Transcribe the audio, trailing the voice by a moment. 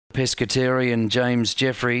Pescatarian James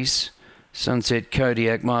Jeffries, Sunset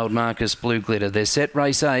Kodiak, Mild Marcus, Blue Glitter. They're set,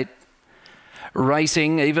 race 8.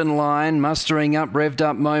 Racing, even line, mustering up, revved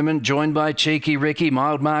up Moment, joined by Cheeky Ricky,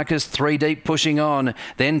 Mild Marcus, 3 deep pushing on.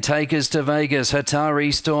 Then Takers to Vegas,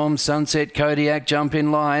 Hatari Storm, Sunset Kodiak, jump in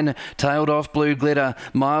line, tailed off Blue Glitter.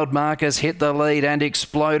 Mild Marcus hit the lead and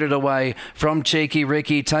exploded away from Cheeky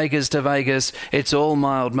Ricky, Takers to Vegas. It's all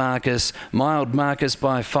Mild Marcus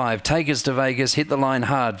by 5. Takers to Vegas hit the line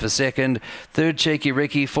hard for second. Third Cheeky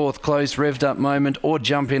Ricky, fourth close, revved up Moment or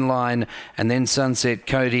jump in line. And then Sunset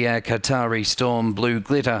Kodiak, Hatari Storm, Blue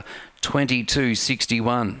Glitter,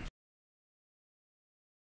 22.61.